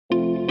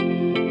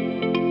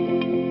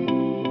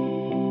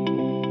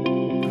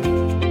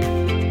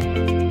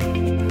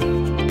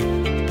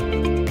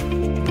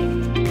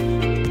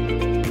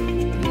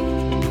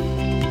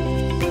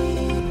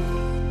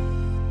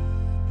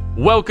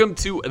Welcome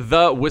to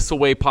the Whissel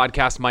Way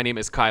podcast. My name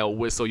is Kyle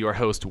Whissel, your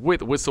host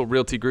with Whissel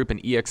Realty Group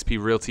and eXp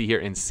Realty here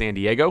in San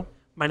Diego.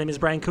 My name is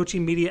Brian Kochi,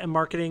 Media and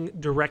Marketing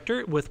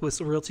Director with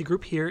Whissel Realty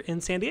Group here in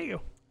San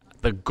Diego.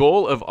 The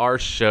goal of our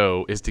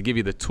show is to give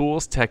you the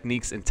tools,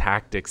 techniques, and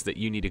tactics that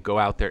you need to go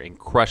out there and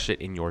crush it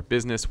in your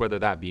business, whether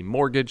that be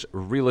mortgage,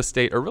 real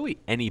estate, or really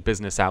any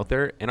business out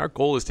there. And our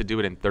goal is to do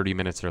it in 30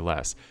 minutes or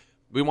less.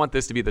 We want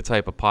this to be the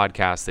type of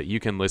podcast that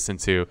you can listen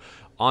to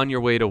on your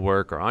way to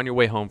work or on your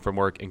way home from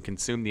work and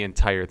consume the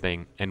entire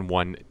thing in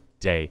one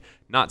day.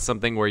 Not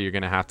something where you're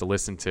going to have to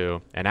listen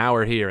to an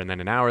hour here and then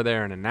an hour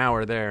there and an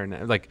hour there.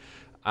 And like,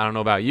 I don't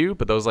know about you,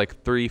 but those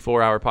like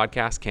 3-4 hour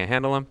podcasts can't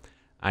handle them.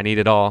 I need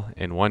it all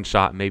in one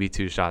shot, maybe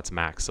 2 shots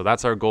max. So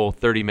that's our goal,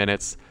 30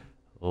 minutes.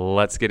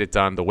 Let's get it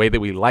done. The way that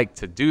we like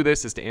to do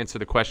this is to answer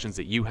the questions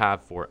that you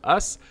have for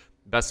us.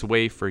 Best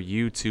way for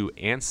you to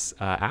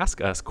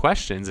ask us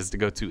questions is to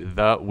go to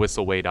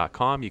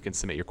thewhisselway.com. You can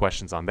submit your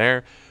questions on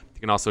there. You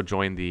can also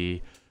join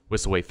the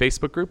Whissel Way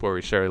Facebook group where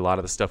we share a lot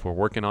of the stuff we're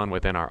working on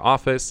within our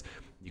office.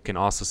 You can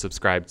also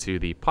subscribe to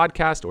the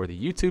podcast or the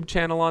YouTube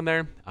channel on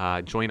there.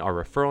 Join our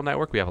referral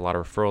network. We have a lot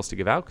of referrals to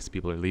give out because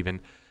people are leaving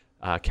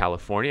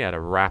California at a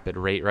rapid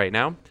rate right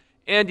now.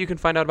 And you can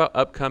find out about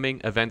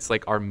upcoming events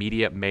like our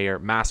Media Mayor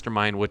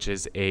Mastermind, which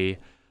is a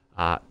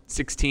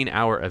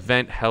 16-hour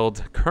event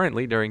held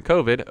currently during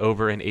COVID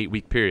over an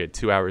 8-week period,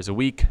 2 hours a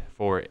week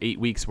for 8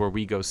 weeks, where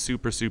we go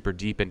super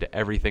deep into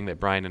everything that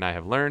Brian and I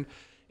have learned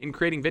in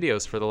creating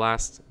videos for the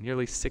last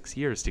nearly 6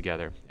 years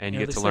together. And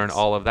you get to learn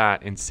all of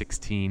that in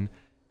 16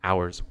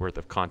 hours worth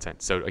of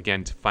content. So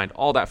again, to find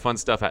all that fun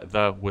stuff at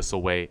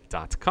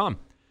thewhisselway.com. All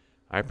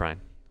right,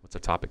 Brian, what's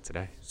our topic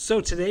today? So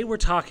today we're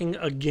talking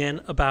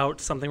again about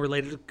something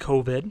related to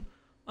COVID.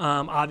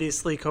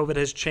 Obviously, COVID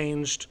has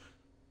changed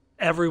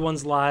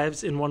everyone's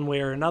lives in one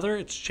way or another.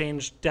 It's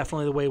changed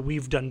definitely the way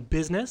we've done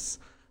business.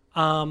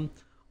 One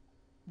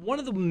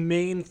of the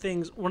main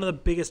things, one of the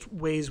biggest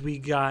ways we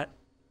got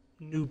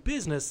new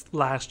business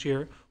last year,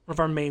 one of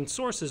our main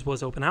sources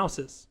was open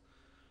houses.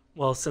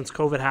 Well, since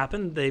COVID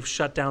happened, they've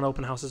shut down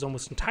open houses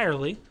almost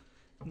entirely.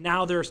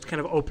 Now they're kind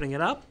of opening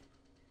it up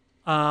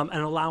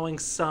and allowing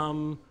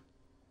some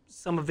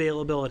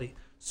availability.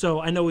 So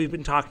I know we've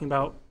been talking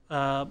about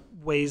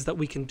ways that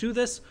we can do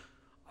this.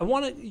 I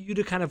wanted you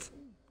to kind of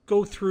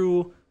go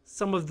through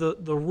some of the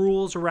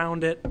rules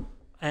around it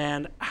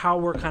and how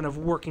we're kind of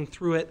working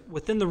through it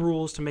within the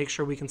rules to make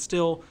sure we can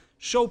still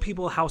show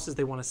people houses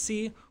they want to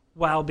see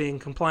while being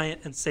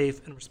compliant and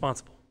safe and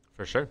responsible.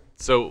 For sure.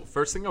 So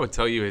first thing I would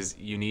tell you is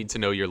you need to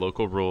know your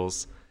local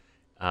rules,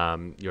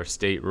 your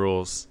state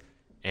rules,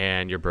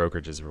 and your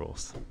brokerage's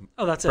rules.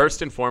 Oh, that's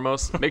First and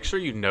foremost, make sure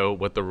you know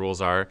what the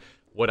rules are.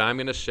 What I'm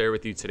going to share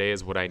with you today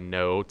is what I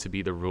know to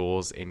be the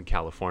rules in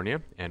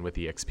California and with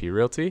eXp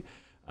Realty.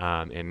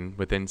 And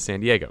within San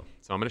Diego.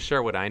 So I'm going to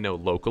share what I know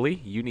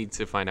locally. You need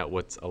to find out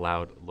what's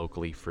allowed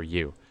locally for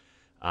you.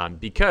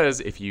 Because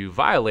if you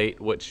violate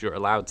what you're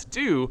allowed to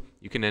do,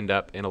 you can end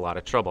up in a lot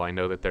of trouble. I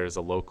know that there's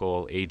a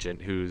local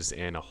agent who's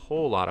in a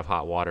whole lot of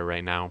hot water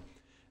right now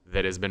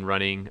that has been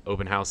running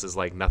open houses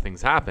like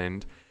nothing's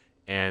happened.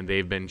 And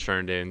they've been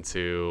turned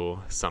into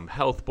some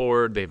health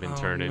board. They've been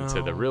turned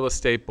into the real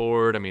estate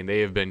board. I mean,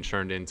 they have been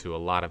turned into a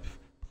lot of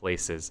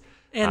places.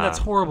 And that's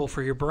horrible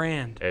for your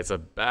brand. It's a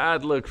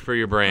bad look for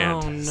your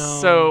brand. Oh, no.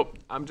 So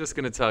I'm just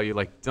going to tell you,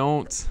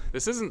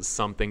 this isn't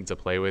something to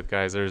play with,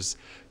 guys. There's,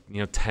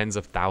 tens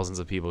of thousands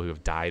of people who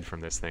have died from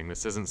this thing.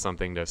 This isn't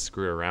something to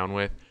screw around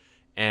with.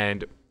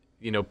 And,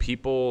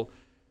 people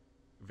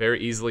very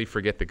easily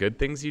forget the good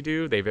things you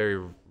do. They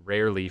very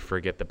rarely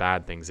forget the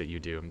bad things that you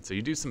do. And so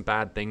you do some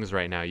bad things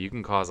right now, you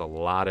can cause a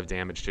lot of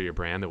damage to your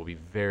brand that will be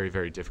very,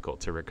 very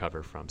difficult to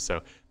recover from.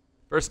 So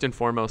first and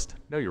foremost,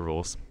 know your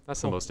rules. That's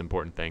the most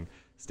important thing.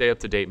 Stay up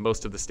to date.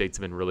 Most of the states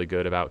have been really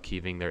good about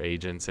keeping their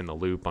agents in the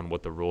loop on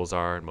what the rules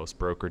are, and most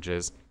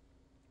brokerages.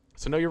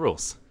 So know your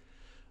rules.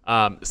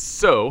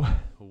 So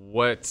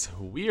what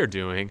we are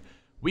doing,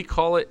 we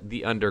call it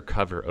the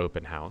Undercover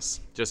open house,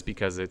 just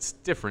because it's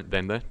different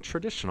than the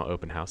traditional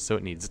open house, so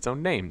it needs its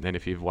own name. And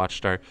if you've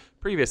watched our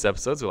previous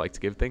episodes, we like to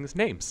give things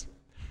names.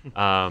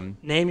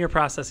 Name your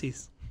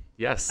processes.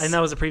 Yes. And that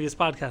was a previous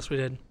podcast we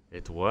did.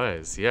 It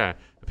was, yeah.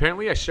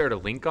 Apparently I shared a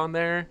link on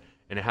there,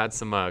 and it had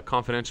some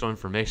confidential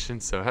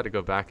information, so I had to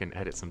go back and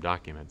edit some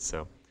documents.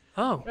 So,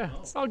 yeah,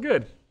 it's all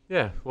good.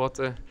 Yeah, well,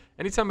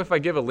 anytime if I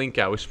give a link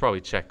out, we should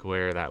probably check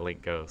where that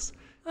link goes.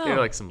 There are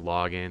like some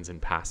logins and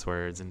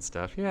passwords and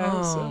stuff. Yeah,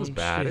 it was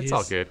bad. It's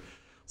all good.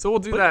 So we'll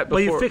do that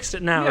before. Well, you fixed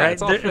it now, yeah, right?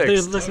 It's all If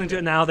they're listening to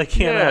it now, they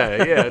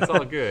can't. Yeah, it's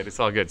all good. It's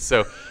all good.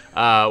 So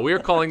we are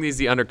calling these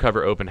the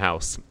Undercover open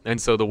house. And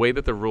so the way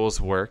that the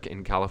rules work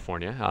in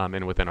California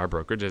and within our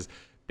brokerage is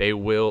they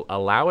will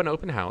allow an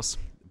open house,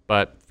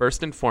 but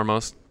first and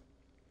foremost,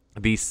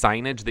 the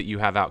signage that you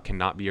have out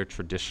cannot be your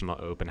traditional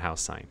open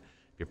house sign.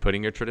 If you're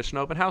putting your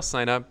traditional open house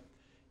sign up,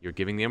 you're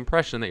giving the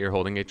impression that you're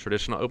holding a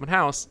traditional open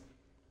house.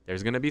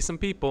 There's going to be some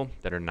people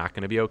that are not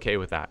going to be okay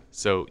with that.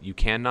 So you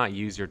cannot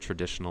use your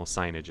traditional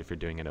signage if you're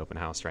doing an open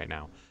house right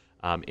now.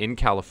 In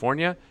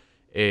California,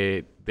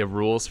 The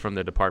rules from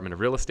the Department of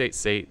Real Estate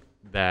say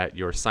that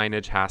your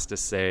signage has to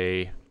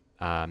say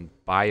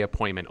by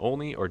appointment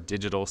only or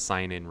digital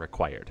sign-in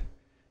required.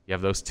 You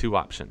have those two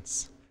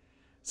options.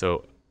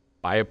 So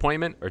by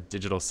appointment or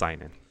digital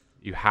sign-in.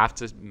 You have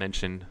to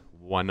mention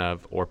one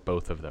of or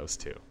both of those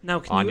two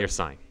on your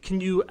sign. Can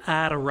you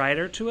add a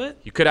rider to it?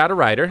 You could add a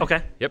rider.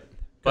 Okay. Yep.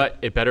 But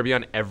it better be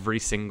on every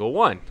single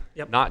one.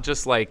 Yep. Not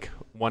just like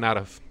one out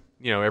of,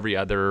 every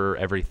other,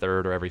 every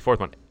third, or every fourth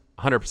one.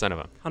 100% of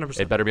them.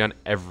 100%. It better be on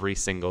every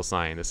single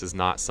sign. This is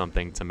not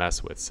something to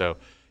mess with. So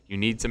you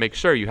need to make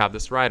sure you have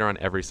this rider on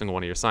every single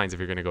one of your signs if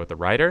you're going to go with the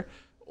rider,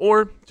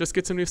 or just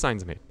get some new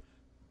signs made.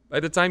 By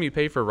the time you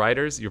pay for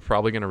riders, you're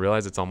probably going to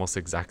realize it's almost the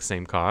exact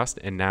same cost.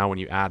 And now when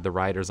you add the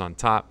riders on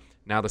top,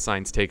 now the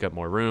signs take up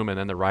more room, and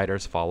then the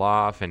riders fall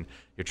off, and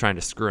you're trying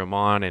to screw them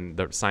on, and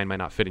the sign might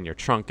not fit in your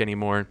trunk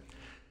anymore.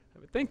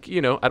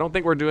 I don't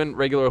think we're doing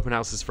regular open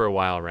houses for a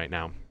while right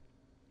now.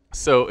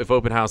 So if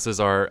open houses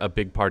are a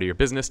big part of your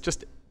business,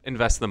 just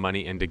invest the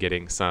money into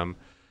getting some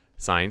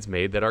signs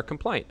made that are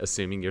compliant,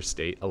 assuming your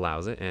state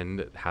allows it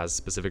and has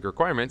specific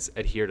requirements.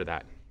 Adhere to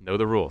that. Know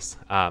the rules.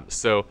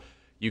 So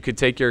you could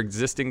take your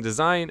existing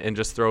design and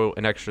just throw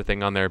an extra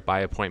thing on there by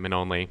appointment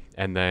only.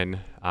 And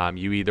then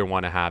you either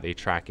want to have a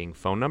tracking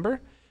phone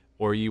number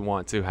or you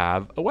want to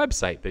have a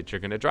website that you're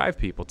going to drive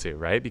people to,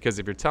 right? Because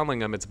if you're telling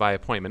them it's by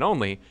appointment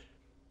only,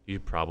 you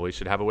probably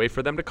should have a way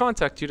for them to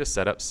contact you to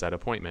set up said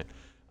appointment.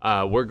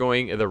 We're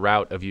going the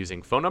route of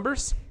using phone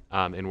numbers,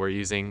 and we're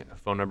using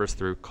phone numbers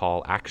through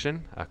Call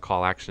Action,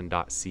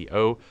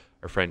 callaction.co.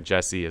 Our friend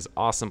Jesse is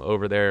awesome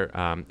over there.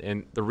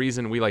 And the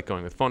reason we like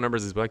going with phone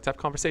numbers is we like to have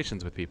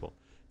conversations with people.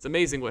 It's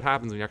amazing what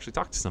happens when you actually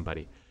talk to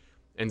somebody.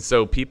 And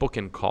so people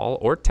can call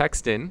or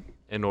text in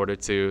order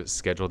to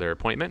schedule their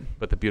appointment.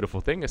 But the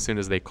beautiful thing, as soon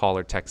as they call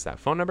or text that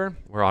phone number,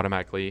 we're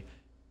automatically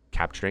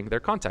capturing their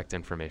contact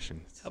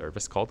information.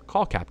 Service called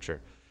Call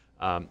Capture.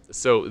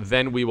 So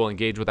then we will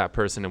engage with that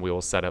person and we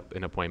will set up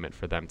an appointment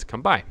for them to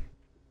come by.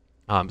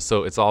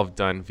 So it's all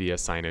done via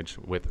signage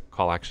with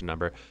call action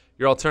number.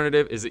 Your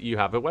alternative is that you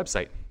have a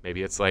website.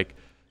 Maybe it's like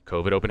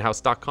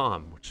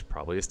covidopenhouse.com, which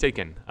probably is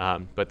taken.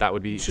 But that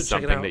would be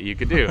something that you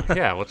could do.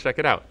 Yeah, we'll check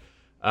it out.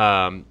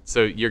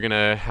 So you're going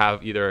to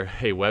have either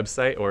a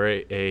website or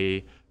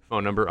a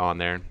phone number on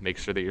there. Make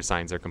sure that your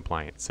signs are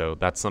compliant. So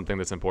that's something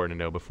that's important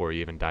to know before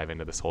you even dive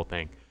into this whole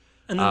thing.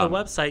 And then the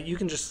website, you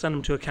can just send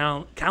them to a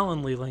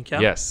Calendly link, yeah?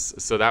 Yes.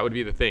 So that would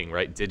be the thing,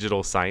 right?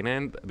 Digital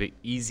sign-in. The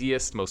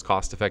easiest, most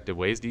cost-effective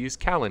ways to use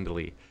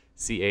Calendly,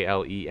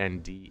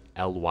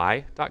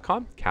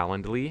 CALENDLY.com,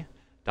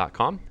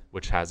 Calendly.com,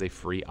 which has a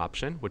free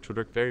option, which would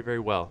work very, very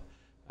well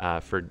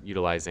for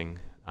utilizing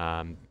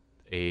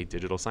a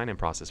digital sign-in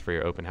process for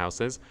your open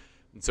houses.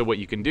 And so what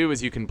you can do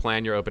is you can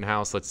plan your open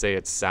house. Let's say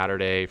it's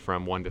Saturday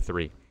from 1 to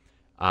 3.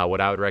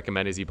 What I would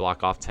recommend is you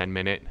block off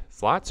 10-minute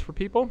slots for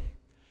people,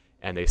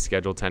 and they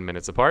schedule 10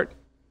 minutes apart.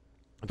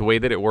 The way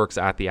that it works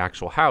at the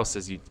actual house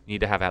is you need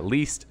to have at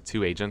least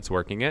 2 agents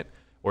working it,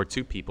 or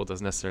 2 people.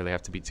 Doesn't necessarily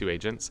have to be 2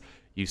 agents.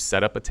 You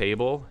set up a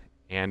table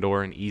and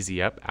or an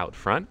easy up out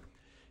front,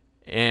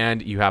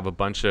 and you have a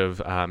bunch of,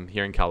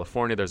 here in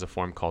California, there's a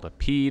form called a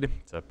PED.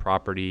 It's a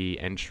property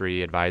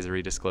entry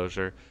advisory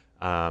disclosure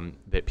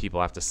that people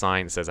have to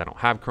sign. It says, I don't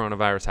have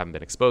coronavirus, haven't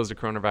been exposed to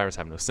coronavirus,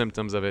 have no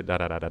symptoms of it,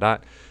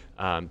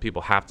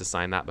 people have to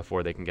sign that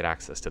before they can get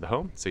access to the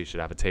home. So you should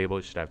have a table.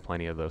 You should have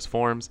plenty of those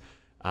forms.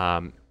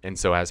 And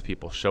so as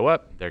people show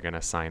up, they're going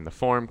to sign the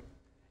form,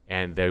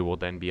 and they will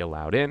then be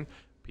allowed in.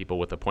 People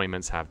with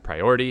appointments have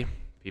priority.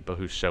 People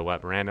who show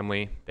up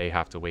randomly, they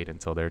have to wait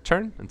until their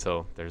turn,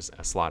 until there's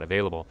a slot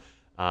available.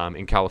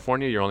 In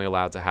California, you're only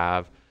allowed to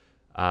have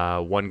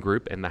 1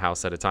 group in the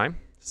house at a time.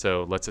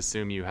 So let's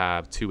assume you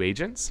have 2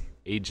 agents.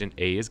 Agent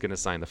A is going to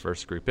sign the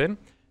first group in,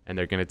 and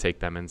they're going to take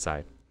them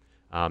inside.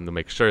 They'll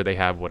make sure they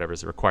have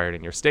whatever's required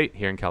in your state.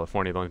 Here in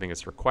California, the only thing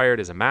that's required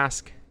is a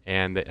mask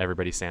and that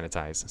everybody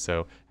sanitize.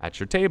 So at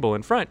your table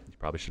in front, you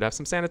probably should have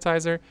some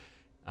sanitizer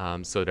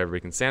so that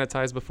everybody can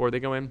sanitize before they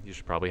go in. You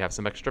should probably have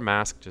some extra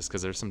mask just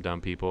because there's some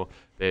dumb people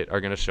that are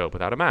going to show up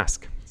without a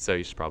mask. So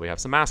you should probably have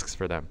some masks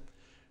for them.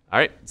 All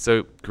right,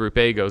 so Group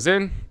A goes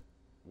in.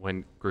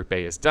 When Group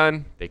A is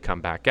done, they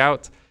come back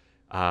out.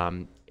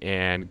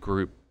 And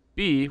Group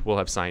B will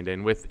have signed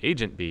in with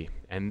Agent B,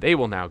 and they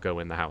will now go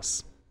in the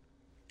house.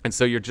 And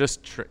so you're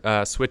just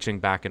switching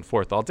back and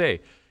forth all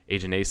day.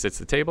 Agent A sits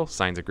at the table,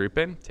 signs a group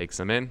in, takes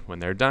them in. When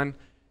they're done,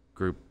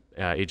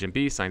 Agent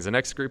B signs the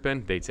next group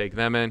in, they take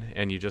them in,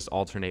 and you just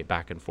alternate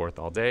back and forth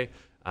all day.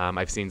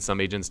 I've seen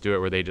some agents do it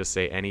where they just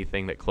say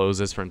anything that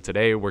closes from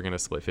today, we're going to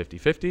split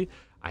 50-50.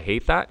 I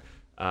hate that.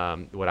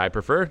 What I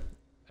prefer,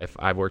 if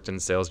I've worked in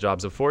sales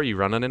jobs before, you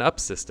run on an up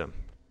system.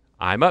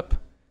 I'm up,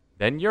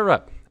 then you're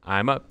up.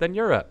 I'm up, then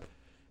you're up.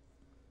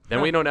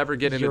 Then we don't ever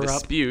get in a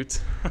dispute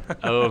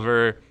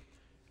over...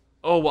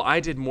 oh, well, I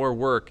did more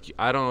work.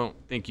 I don't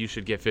think you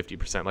should get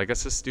 50%. Like,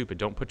 that's just stupid.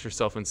 Don't put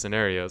yourself in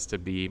scenarios to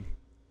be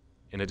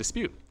in a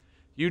dispute.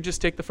 You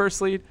just take the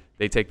first lead.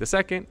 They take the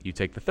second. You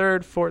take the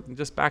third, fourth, and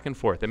just back and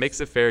forth. It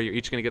makes it fair. You're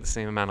each going to get the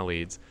same amount of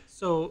leads.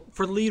 So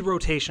for lead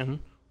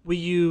rotation, we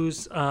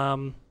use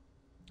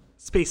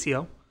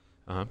Spacio.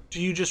 Uh-huh.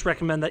 Do you just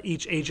recommend that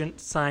each agent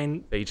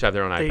sign? They each have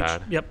their own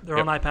iPad. Their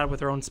own iPad with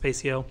their own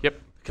Spacio. Yep.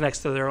 Connects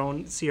to their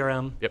own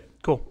CRM. Yep.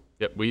 Cool.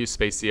 Yep, we use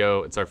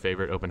Spacio. It's our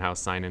favorite open house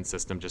sign-in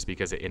system just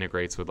because it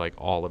integrates with like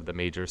all of the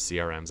major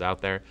CRMs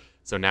out there.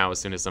 So now as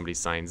soon as somebody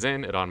signs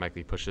in, it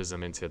automatically pushes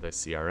them into the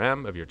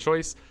CRM of your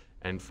choice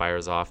and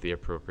fires off the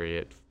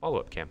appropriate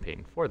follow-up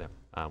campaign for them,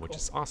 which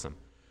is awesome.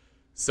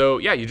 So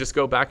yeah, you just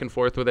go back and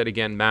forth with it.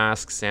 Again,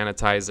 mask,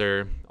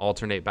 sanitizer,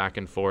 alternate back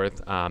and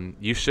forth.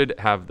 You should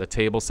have the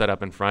table set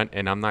up in front,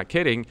 and I'm not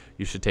kidding.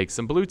 You should take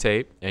some blue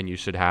tape, and you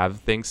should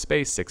have things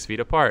spaced 6 feet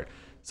apart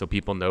so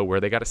people know where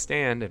they got to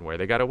stand and where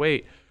they got to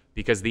wait.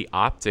 Because the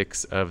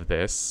optics of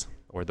this,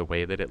 or the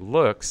way that it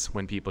looks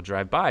when people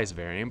drive by, is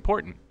very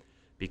important.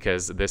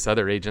 Because this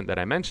other agent that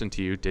I mentioned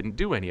to you didn't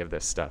do any of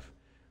this stuff.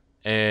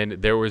 And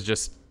there was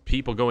just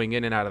people going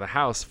in and out of the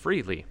house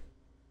freely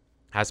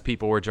as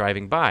people were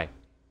driving by.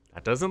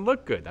 That doesn't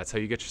look good. That's how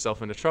you get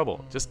yourself into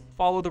trouble. Just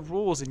follow the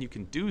rules and you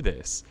can do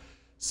this.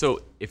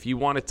 So if you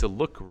want it to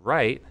look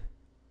right,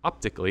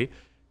 optically,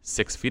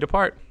 6 feet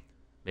apart.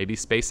 Maybe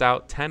space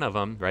out 10 of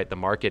them, right? The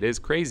market is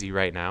crazy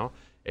right now.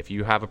 If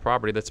you have a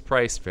property that's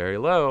priced very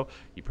low,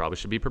 you probably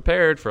should be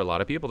prepared for a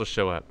lot of people to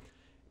show up.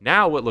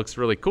 Now what looks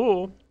really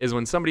cool is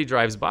when somebody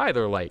drives by,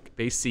 they're like,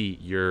 they see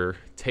your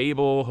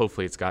table.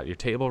 Hopefully it's got your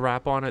table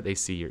wrap on it. They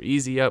see your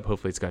Easy Up.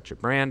 Hopefully it's got your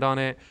brand on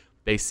it.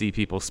 They see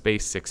people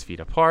spaced 6 feet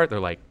apart.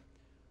 They're like,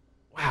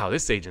 wow,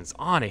 this agent's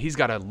on it. He's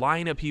got a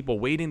line of people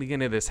waiting to get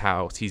into this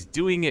house. He's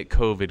doing it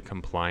COVID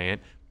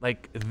compliant.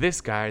 Like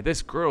this guy,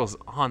 this girl's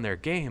on their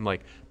game.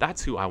 Like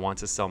that's who I want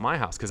to sell my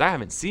house. Because I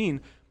haven't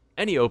seen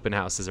any open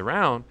houses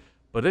around,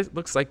 but it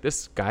looks like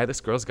this guy,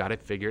 this girl's got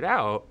it figured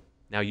out.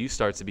 Now you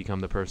start to become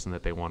the person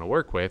that they want to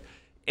work with.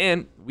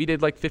 And we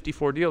did like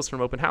 54 deals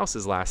from open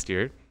houses last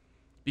year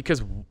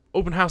because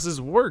open houses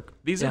work.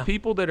 These are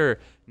people that are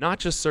not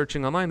just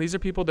searching online. These are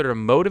people that are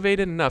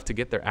motivated enough to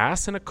get their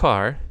ass in a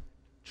car,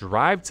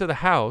 drive to the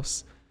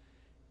house,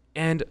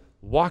 and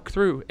walk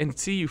through and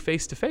see you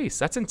face to face.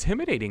 That's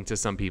intimidating to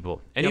some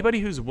people.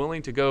 Anybody who's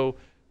willing to go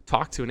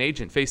talk to an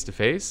agent face to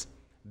face,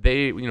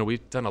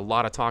 we've done a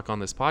lot of talk on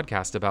this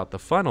podcast about the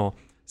funnel.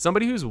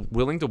 Somebody who's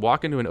willing to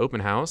walk into an open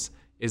house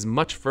is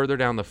much further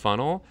down the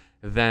funnel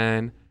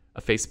than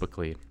a Facebook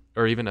lead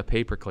or even a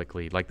pay-per-click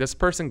lead. Like this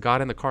person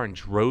got in the car and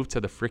drove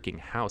to the freaking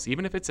house.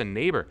 Even if it's a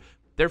neighbor,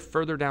 they're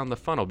further down the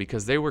funnel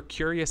because they were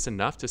curious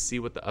enough to see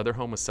what the other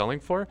home was selling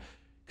for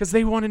because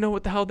they want to know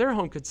what the hell their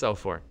home could sell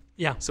for.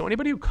 Yeah. So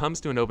anybody who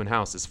comes to an open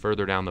house is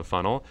further down the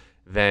funnel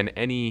than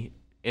any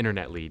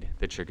internet lead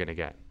that you're going to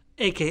get.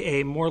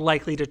 AKA more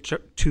likely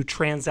to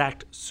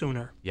transact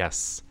sooner.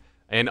 Yes.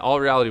 In all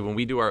reality, when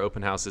we do our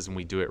open houses and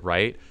we do it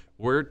right,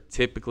 we're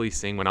typically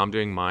seeing, when I'm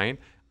doing mine,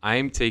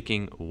 I'm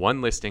taking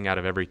one listing out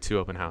of every 2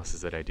 open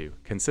houses that I do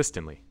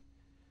consistently.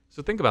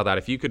 So think about that.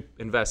 If you could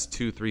invest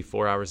 2, 3,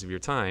 4 hours of your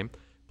time,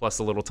 plus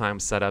a little time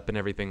set up and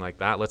everything like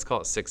that, let's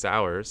call it 6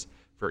 hours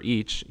for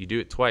each. You do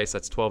it twice,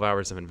 that's 12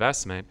 hours of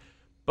investment.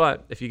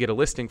 But if you get a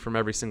listing from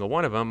every single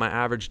one of them, my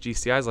average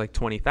GCI is like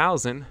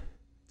 $20,000.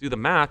 Do the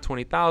math,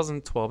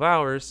 20,000, 12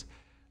 hours,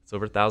 it's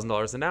over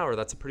 $1,000 an hour.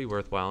 That's a pretty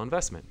worthwhile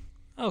investment.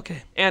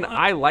 Okay. And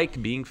I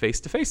like being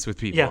face-to-face with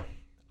people. Yeah.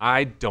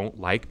 I don't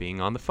like being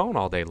on the phone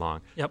all day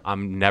long. Yep. I've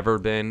never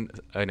been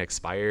an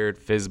expired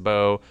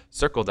FSBO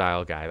circle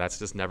dial guy. That's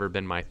just never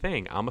been my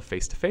thing. I'm a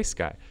face-to-face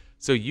guy.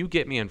 So you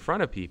get me in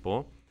front of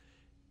people,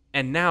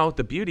 and now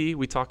the beauty,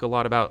 we talk a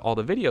lot about all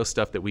the video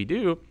stuff that we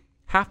do.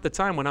 Half the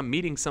time when I'm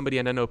meeting somebody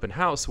at an open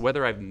house,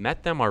 whether I've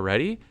met them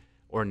already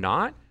or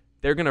not,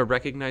 they're going to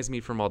recognize me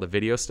from all the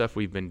video stuff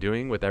we've been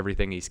doing with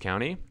everything East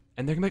County.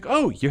 And they're going to be like,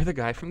 oh, you're the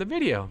guy from the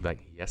video. I'm like,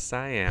 yes,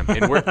 I am.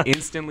 And we're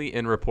instantly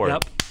in rapport.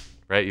 Yep.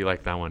 Right? You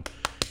like that one.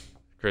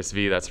 Chris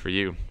V, that's for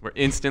you. We're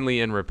instantly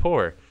in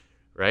rapport,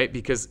 right?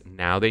 Because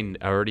now they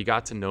already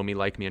got to know me,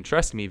 like me, and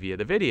trust me via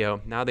the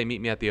video. Now they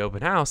meet me at the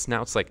open house.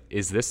 Now it's like,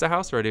 is this the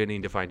house or do I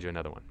need to find you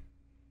another one?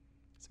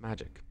 It's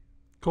magic.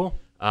 Cool.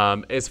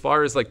 As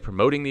far as like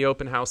promoting the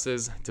open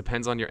houses,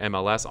 depends on your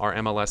MLS. Our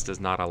MLS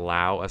does not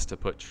allow us to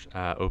put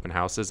open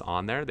houses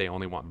on there. They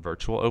only want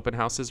virtual open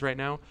houses right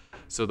now.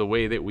 So the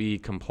way that we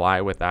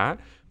comply with that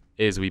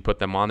is we put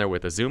them on there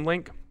with a Zoom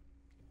link,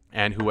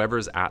 and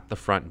whoever's at the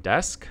front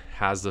desk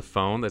has the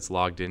phone that's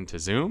logged into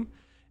Zoom.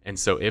 And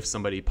so if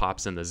somebody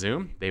pops in the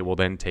Zoom, they will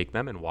then take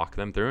them and walk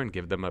them through and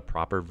give them a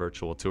proper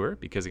virtual tour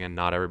because, again,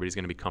 not everybody's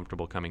going to be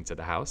comfortable coming to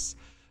the house.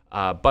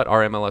 But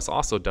our MLS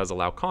also does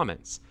allow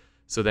comments.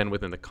 So then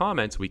within the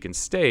comments, we can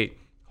state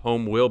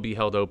home will be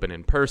held open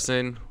in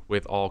person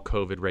with all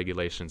COVID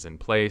regulations in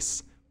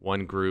place,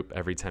 one group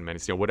every 10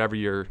 minutes, whatever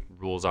your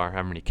rules are,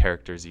 how many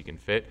characters you can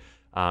fit,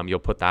 you'll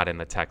put that in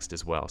the text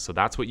as well. So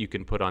that's what you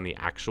can put on the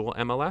actual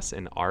MLS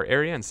in our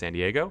area in San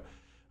Diego.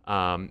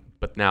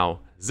 But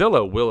now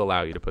Zillow will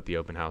allow you to put the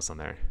open house on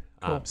there.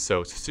 Cool.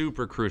 So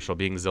super crucial,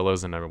 being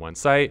Zillow's the #1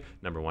 site,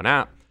 #1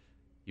 app.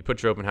 You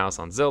put your open house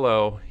on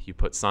Zillow, you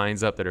put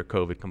signs up that are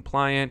COVID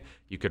compliant,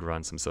 you could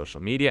run some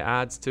social media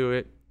ads to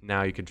it.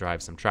 Now you could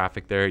drive some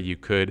traffic there. You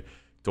could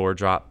door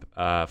drop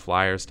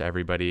flyers to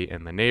everybody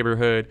in the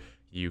neighborhood.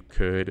 You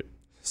could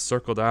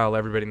circle dial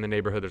everybody in the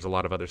neighborhood. There's a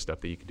lot of other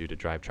stuff that you can do to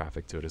drive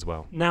traffic to it as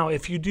well. Now,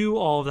 if you do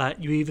all of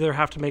that, you either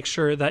have to make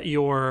sure that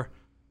your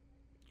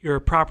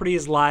property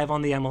is live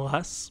on the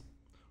MLS,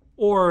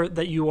 or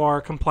that you are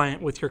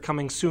compliant with your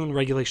coming soon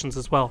regulations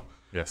as well.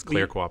 Yes,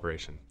 clear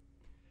cooperation.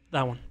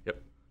 That one.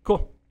 Yep.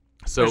 Cool.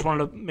 So I just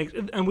wanted to make,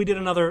 and we did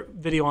another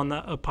video on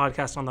that, a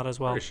podcast on that as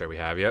well. Pretty sure we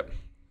have. Yep.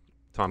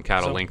 Tom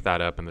Cat will link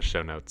that up in the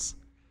show notes.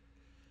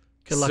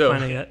 Good luck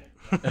finding it.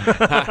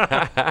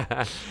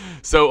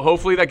 So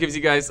hopefully that gives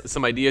you guys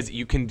some ideas.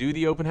 You can do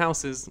the open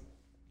houses.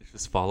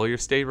 Just follow your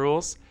state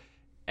rules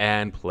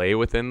and play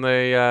within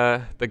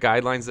the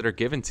guidelines that are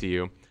given to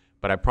you.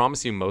 But I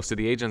promise you, most of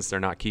the agents, they're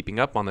not keeping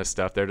up on this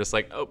stuff. They're just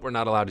like, oh, we're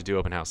not allowed to do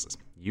open houses.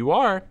 You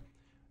are.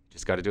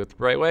 Just got to do it the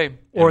right way.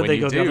 Or they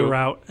go the other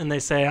route and they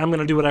say, I'm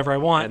going to do whatever I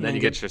want. And then you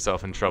get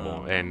yourself in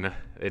trouble, and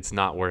it's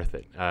not worth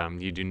it.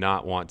 You do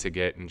not want to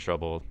get in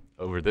trouble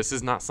over this.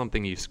 Is not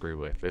something you screw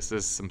with. This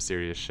is some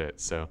serious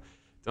shit. So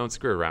don't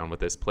screw around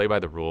with this. Play by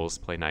the rules.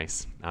 Play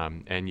nice.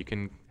 And you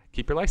can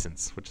keep your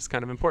license, which is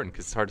kind of important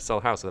because it's hard to sell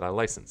a house without a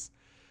license.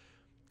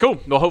 Cool.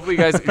 Well, hopefully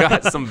you guys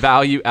got some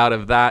value out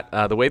of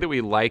that. The way that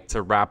we like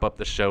to wrap up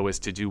the show is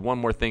to do one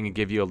more thing and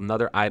give you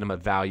another item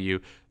of value.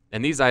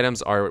 And these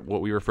items are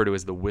what we refer to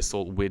as the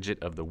Whissel widget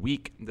of the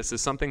week. This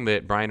is something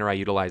that Brian or I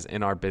utilize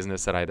in our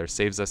business that either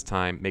saves us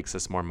time, makes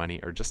us more money,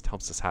 or just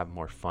helps us have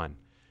more fun.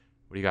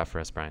 What do you got for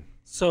us, Brian?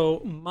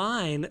 So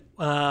mine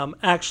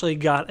actually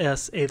got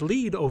us a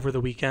lead over the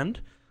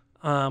weekend,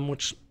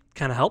 which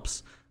kind of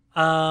helps.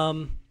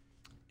 And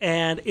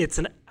it's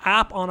an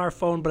app on our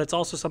phone, but it's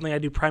also something I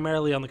do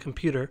primarily on the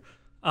computer,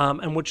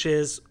 and which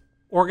is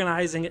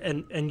organizing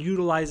and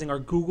utilizing our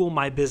Google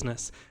My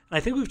Business. And I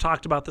think we've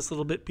talked about this a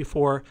little bit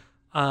before.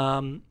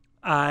 I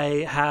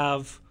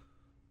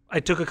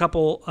took a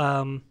couple,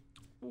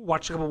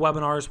 watched a couple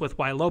webinars with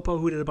Ylopo,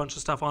 who did a bunch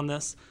of stuff on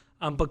this.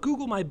 But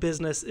Google My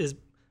Business is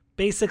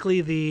basically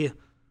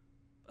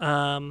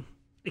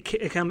it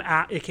came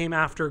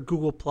after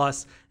Google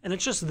Plus, and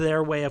it's just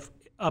their way of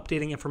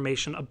updating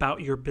information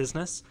about your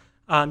business.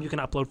 You can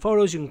upload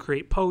photos, you can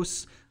create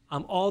posts,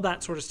 all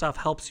that sort of stuff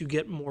helps you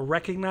get more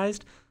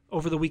recognized.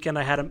 Over the weekend,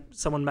 I had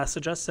someone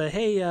message us, say,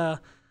 hey,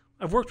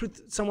 I've worked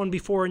with someone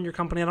before in your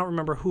company. I don't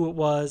remember who it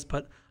was,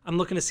 but I'm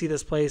looking to see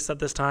this place at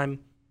this time.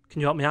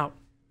 Can you help me out?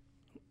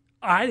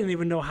 I didn't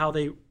even know how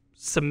they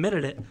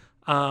submitted it.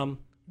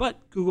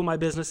 But Google My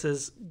Business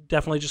has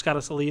definitely just got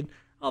us a lead,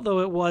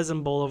 although it was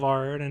in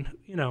Boulevard and,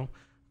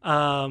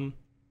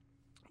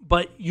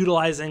 but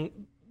utilizing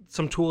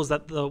some tools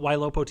that the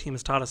Ylopo team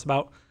has taught us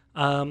about,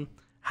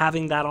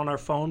 having that on our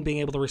phone, being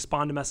able to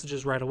respond to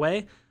messages right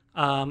away,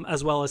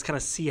 as well as kind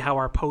of see how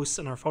our posts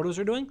and our photos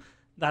are doing.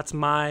 That's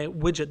my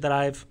widget that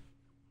I've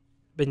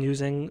been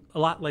using a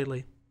lot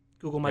lately.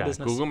 Google My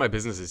Business. Google My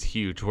Business is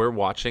huge. We're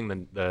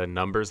watching the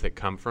numbers that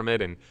come from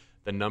it and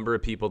the number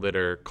of people that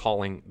are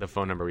calling the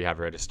phone number we have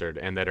registered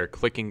and that are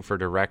clicking for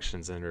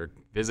directions and are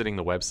visiting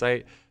the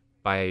website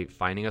by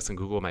finding us on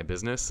Google My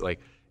Business. Like,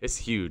 it's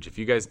huge. If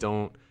you guys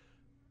don't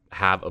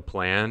have a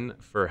plan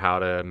for how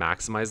to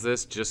maximize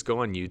this, just go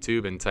on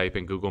YouTube and type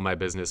in Google My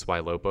Business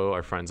Ylopo.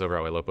 Our friends over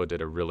at Ylopo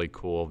did a really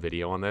cool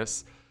video on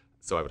this.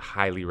 So I would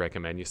highly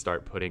recommend you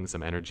start putting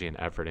some energy and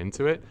effort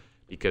into it,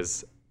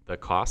 because the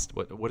cost,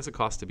 what does it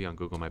cost to be on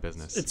Google My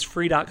Business? It's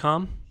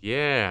free.com.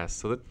 Yeah.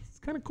 So that's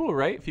kind of cool,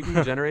 right? If you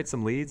can generate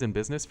some leads in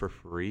business for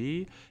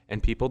free,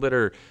 and people that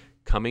are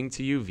coming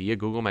to you via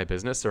Google My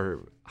Business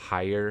are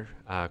higher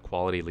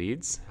quality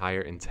leads,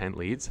 higher intent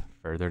leads,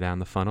 further down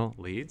the funnel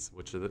leads,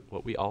 which is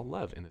what we all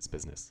love in this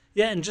business.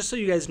 Yeah, and just so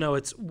you guys know,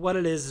 it's what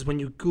it is when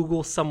you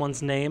Google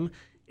someone's name,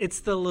 it's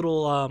the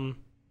little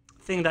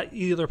thing that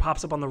either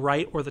pops up on the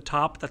right or the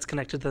top that's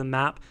connected to the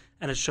map,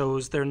 and it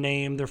shows their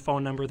name, their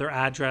phone number, their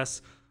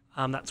address,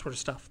 that sort of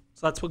stuff.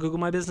 So that's what Google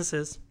My Business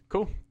is.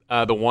 Cool.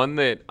 The one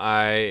that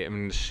I am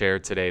going to share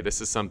today, this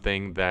is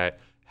something that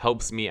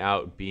helps me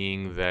out,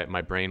 being that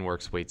my brain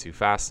works way too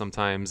fast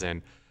sometimes,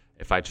 and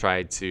if I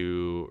try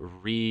to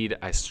read,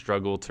 I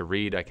struggle to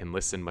read. I can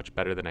listen much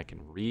better than I can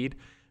read.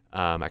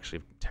 Actually,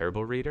 a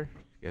terrible reader.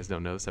 You guys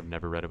don't know this. I've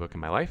never read a book in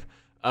my life.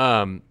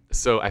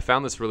 So I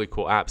found this really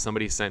cool app.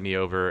 Somebody sent me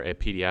over a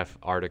PDF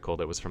article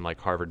that was from like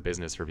Harvard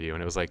Business Review,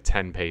 and it was like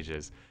 10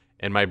 pages.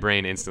 And my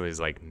brain instantly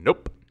is like,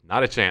 nope,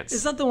 not a chance.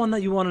 Is that the one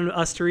that you wanted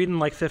us to read in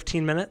like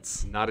 15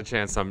 minutes? Not a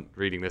chance I'm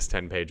reading this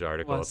 10-page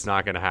article. It's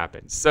not going to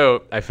happen.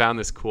 So I found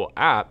this cool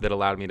app that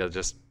allowed me to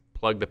just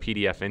plug the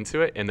PDF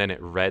into it, and then it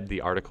read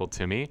the article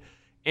to me.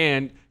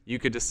 And you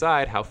could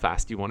decide how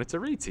fast you want it to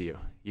read to you.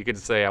 You could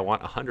say, I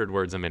want 100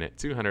 words a minute,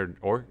 200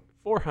 or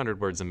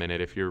 400 words a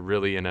minute if you're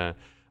really in a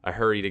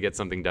hurry to get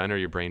something done, or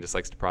your brain just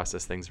likes to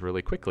process things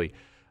really quickly.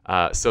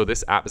 So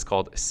this app is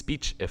called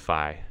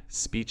Speechify.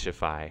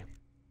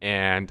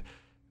 And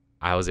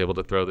I was able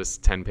to throw this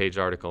 10-page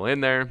article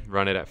in there,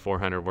 run it at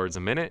 400 words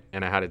a minute,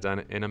 and I had it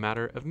done in a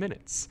matter of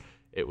minutes.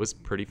 It was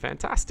pretty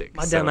fantastic.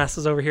 My dumb ass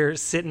is over here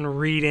sitting,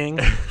 reading,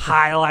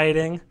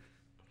 highlighting.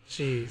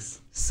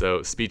 Jeez.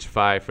 So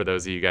Speechify, for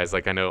those of you guys,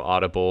 like I know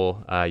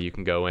Audible, you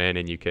can go in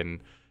and you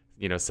can,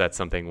 set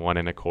something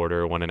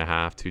 1.25,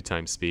 1.5, 2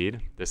 times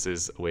speed. This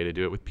is a way to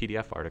do it with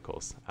PDF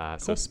articles.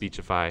 So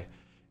Speechify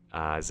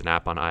is an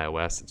app on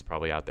iOS. It's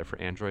probably out there for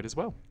Android as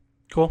well.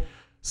 Cool.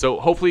 So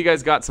hopefully you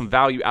guys got some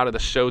value out of the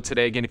show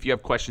today. Again, if you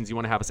have questions you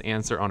want to have us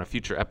answer on a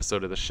future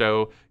episode of the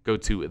show, go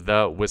to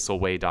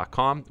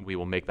thewhisselway.com. We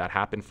will make that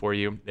happen for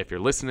you. If you're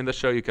listening to the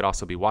show, you could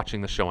also be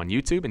watching the show on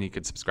YouTube, and you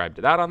could subscribe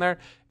to that on there. If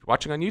you're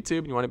watching on YouTube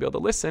and you want to be able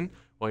to listen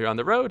while you're on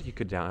the road, you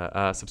could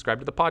subscribe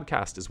to the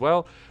podcast as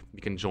well.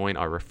 You can join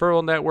our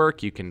referral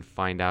network. You can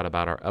find out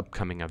about our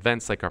upcoming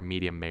events like our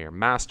Media Mayor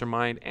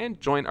Mastermind, and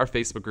join our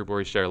Facebook group where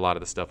we share a lot of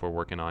the stuff we're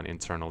working on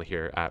internally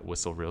here at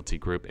Whissel Realty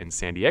Group in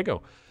San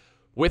Diego.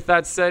 With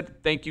that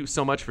said, thank you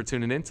so much for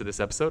tuning in to this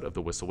episode of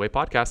the Whissel Way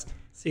podcast.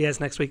 See you guys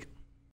next week.